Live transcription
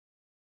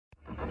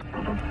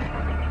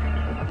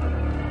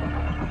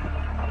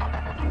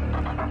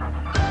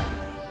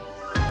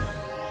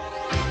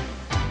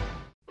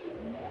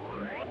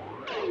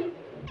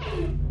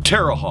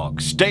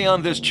Terrahawks, stay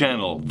on this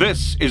channel.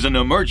 This is an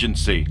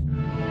emergency.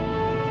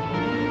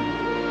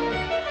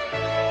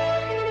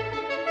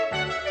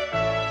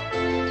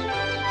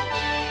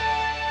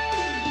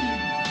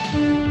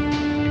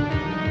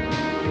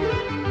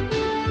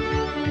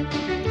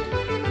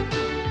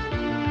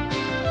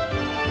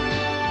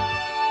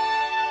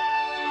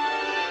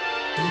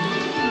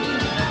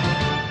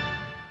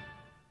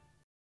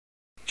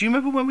 Do you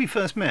remember when we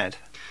first met?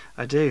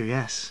 I do,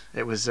 yes.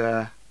 It was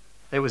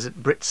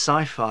at Brit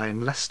Sci-Fi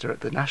in Leicester at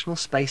the National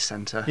Space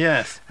Centre.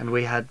 Yes. And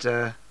we had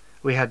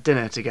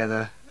dinner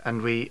together,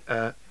 and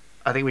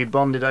I think we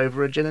bonded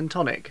over a gin and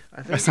tonic. I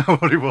think. That's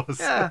not what it was.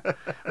 Yeah.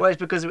 Well, it's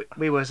because I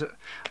was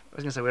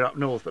going to say we were up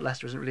north, but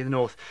Leicester isn't really the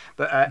north.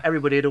 But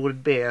everybody had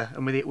ordered beer,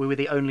 and we were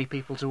the only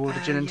people to order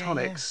gin and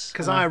tonics.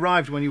 Because I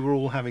arrived when you were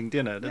all having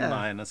dinner, didn't Yeah.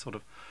 I? In a sort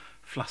of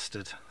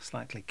flustered,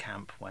 slightly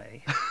camp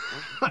way.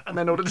 And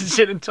then ordered a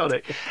gin and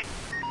tonic.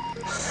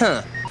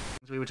 Huh.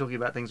 We were talking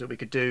about things that we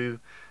could do,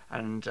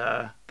 and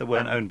That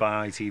weren't owned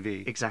by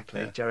ITV.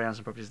 Exactly, Yeah. Jerry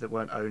Anderson properties that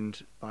weren't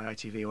owned by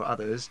ITV or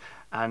others.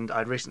 And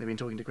I'd recently been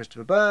talking to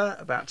Christopher Burr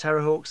about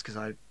Terrahawks, because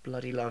I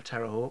bloody love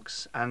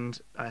Terrahawks. And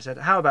I said,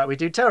 how about we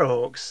do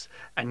Terrahawks?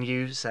 And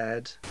you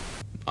said,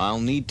 I'll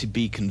need to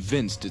be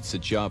convinced it's a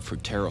job for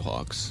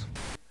Terrahawks.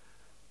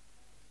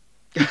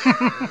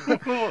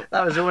 that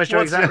was almost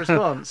your exact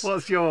response.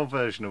 What's your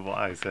version of what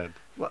I said?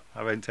 What?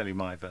 I won't tell you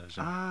my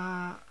version.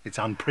 Uh, It's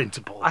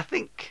unprintable. I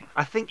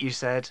think you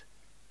said,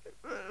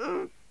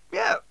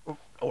 yeah,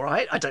 all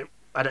right. I don't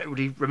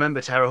really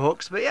remember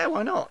Terrahawks, but yeah,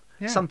 why not?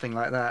 Yeah. Something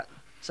like that.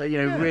 So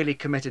Yeah. really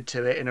committed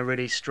to it in a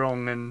really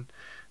strong and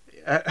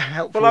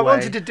helpful Well, I way.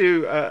 wanted to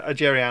do a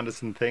Jerry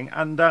Anderson thing,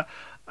 and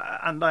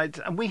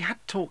we had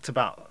talked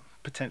about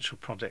potential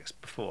projects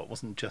before. It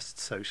wasn't just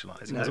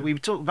socialising. No. So we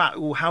talked about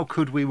how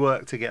could we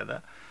work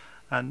together,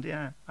 and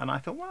I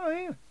thought, well,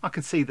 yeah, I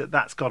can see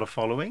that's got a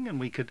following, and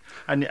we could,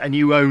 and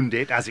you owned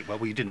it as it.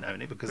 Well, you didn't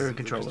own it because We were in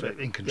control of it.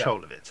 In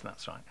control of it, so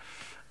that's right.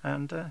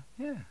 And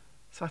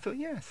so I thought,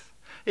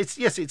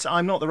 it's.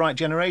 I'm not the right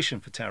generation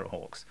for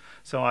Terrahawks,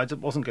 so I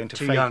wasn't going to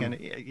Too fake young.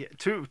 any.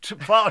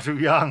 Far too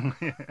young.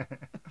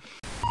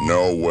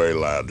 No way,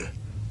 lad.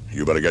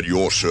 You better get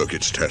your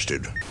circuits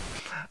tested.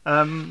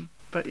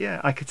 But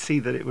yeah, I could see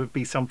that it would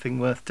be something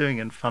worth doing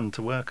and fun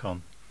to work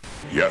on.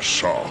 Yes,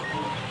 sir.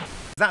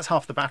 That's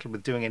half the battle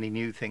with doing any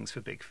new things for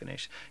Big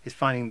Finish, is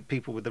finding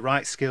people with the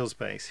right skills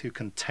base who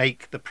can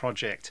take the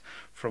project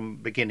from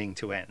beginning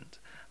to end.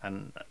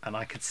 And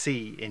I could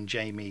see in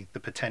Jamie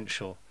the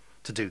potential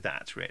to do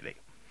that, really.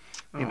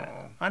 You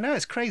know, I know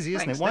it's crazy,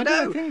 isn't Thanks. it? Why No, do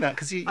no. you think that?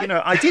 Because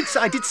I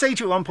did say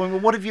to you at one point, well,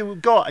 what have you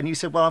got? And you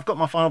said, well, I've got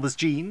my father's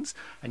genes,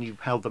 and you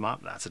held them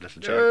up. That's a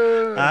little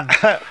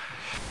joke.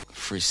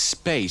 For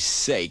space's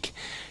sake.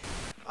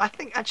 I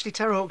think actually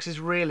Terrahawks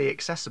is really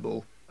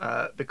accessible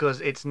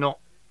because it's not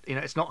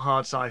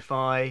hard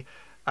sci-fi.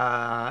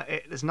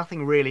 There's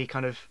nothing really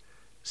kind of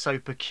so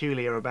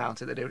peculiar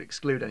about it that it would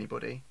exclude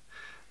anybody.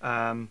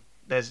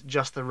 There's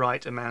just the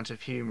right amount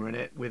of humour in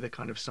it with a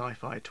kind of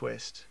sci-fi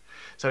twist.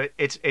 So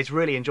it's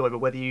really enjoyable.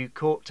 Whether you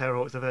caught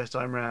Terrahawks the first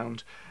time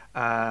round,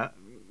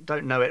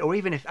 don't know it, or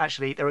even if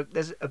actually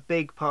there's a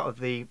big part of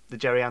the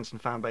Jerry Anderson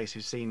fan base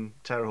who's seen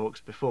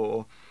Terrahawks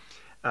before,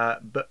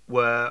 but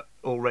were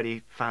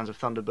already fans of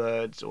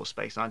Thunderbirds or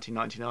Space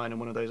 1999 and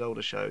one of those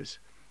older shows.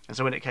 And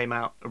so when it came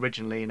out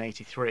originally in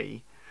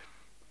 '83,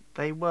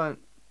 they weren't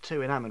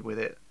too enamoured with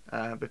it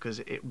because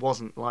it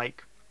wasn't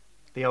like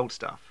the old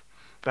stuff.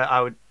 But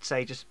I would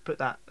say just put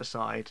that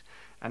aside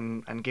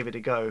and give it a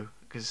go,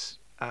 because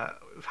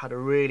we've had a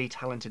really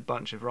talented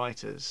bunch of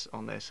writers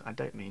on this. I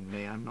don't mean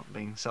me, I'm not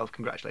being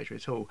self-congratulatory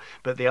at all,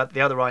 but the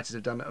other writers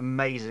have done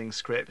amazing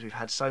scripts. We've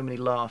had so many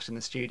laughs in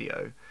the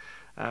studio.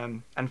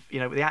 And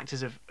the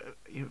actors have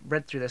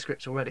read through their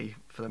scripts already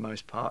for the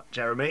most part,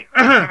 Jeremy,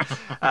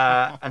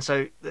 and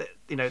so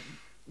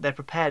they're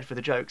prepared for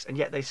the jokes, and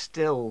yet they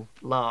still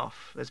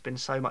laugh. There's been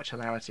so much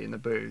hilarity in the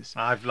booths.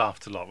 I've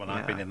laughed a lot when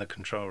I've Yeah. been in the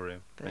control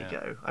room. There you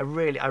go. I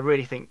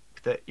really think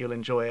that you'll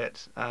enjoy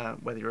it,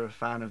 whether you're a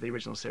fan of the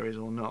original series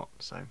or not.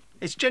 So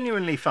It's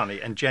genuinely funny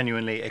and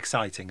genuinely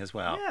exciting as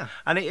well. Yeah.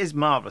 And it is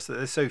marvellous that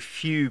there's so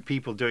few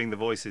people doing the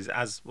voices,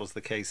 as was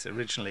the case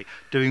originally,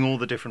 doing all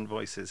the different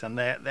voices. And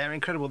they're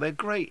incredible. They're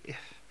great.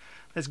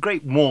 There's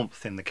great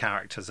warmth in the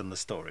characters and the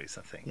stories,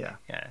 I think. Yeah.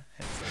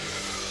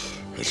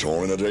 It's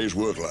all in a day's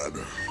work, lad.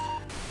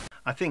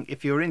 I think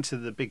if you're into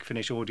the Big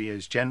Finish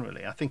audios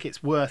generally, I think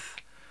it's worth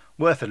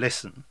a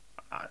listen.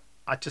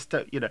 I just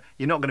don't, you're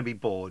not going to be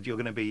bored. You're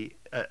going to be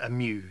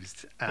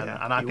amused, and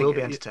I you think will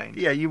be entertained.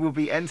 Yeah, you will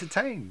be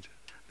entertained.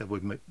 There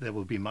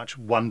will be much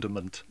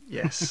wonderment.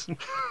 Yes.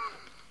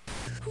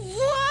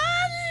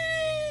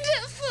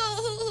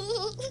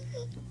 Wonderful!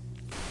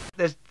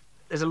 There's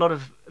a lot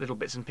of little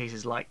bits and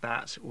pieces like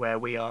that where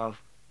we are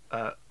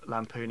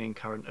lampooning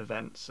current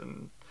events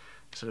and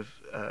sort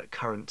of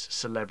current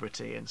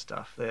celebrity and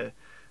stuff.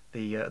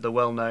 The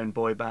well-known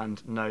boy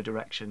band No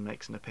Direction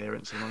makes an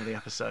appearance in one of the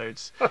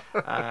episodes,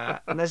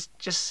 and there's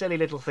just silly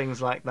little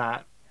things like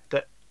that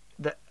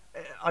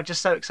are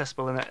just so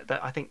accessible and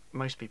that I think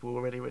most people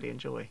will really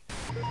enjoy.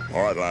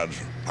 All right,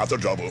 lads, have the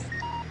double.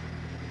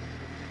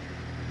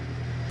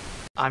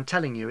 I'm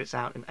telling you, it's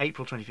out in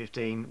April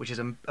 2015, which is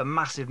a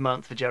massive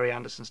month for Jerry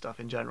Anderson stuff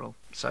in general.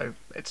 So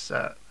it's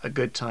a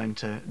good time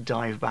to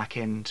dive back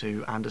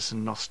into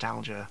Anderson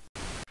nostalgia.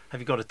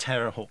 Have you got a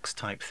Terrahawks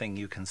type thing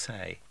you can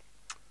say?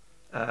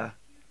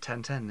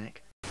 10-10,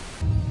 Nick.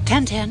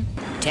 10-10.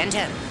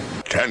 10-10.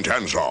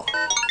 10-10, sir.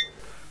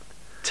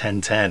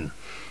 10-10.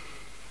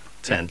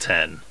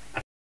 10-10.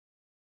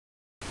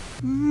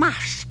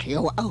 Must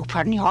you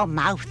open your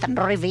mouth and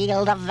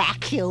reveal the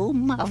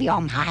vacuum of your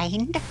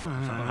mind?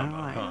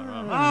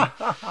 I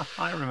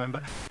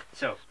remember.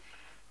 So,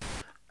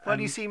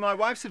 Well, you see, my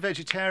wife's a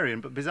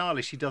vegetarian, but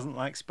bizarrely she doesn't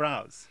like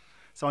sprouts.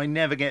 So I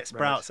never get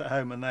sprouts at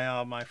home, and they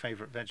are my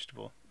favourite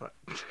vegetable.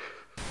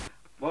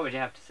 What would you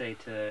have to say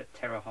to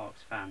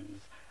Terrahawks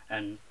fans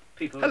and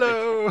people?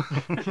 Hello!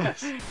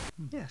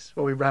 yes.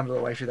 Well, we rambled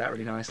away through that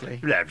really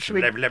nicely. Should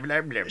we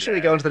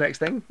go on to the next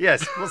thing?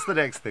 Yes, what's the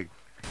next thing?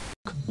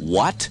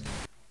 What?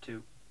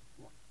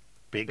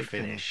 Big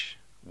Finish.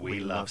 We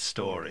love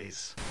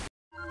stories.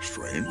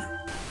 Strange.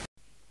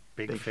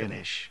 Big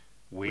Finish.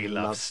 We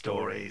love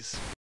stories.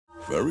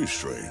 Very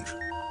strange.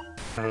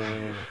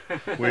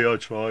 We are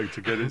trying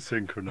to get it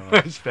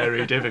synchronized. It's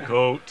very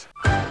difficult.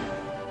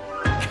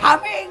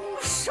 Coming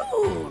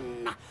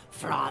soon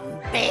from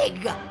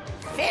Big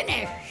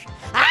Finish.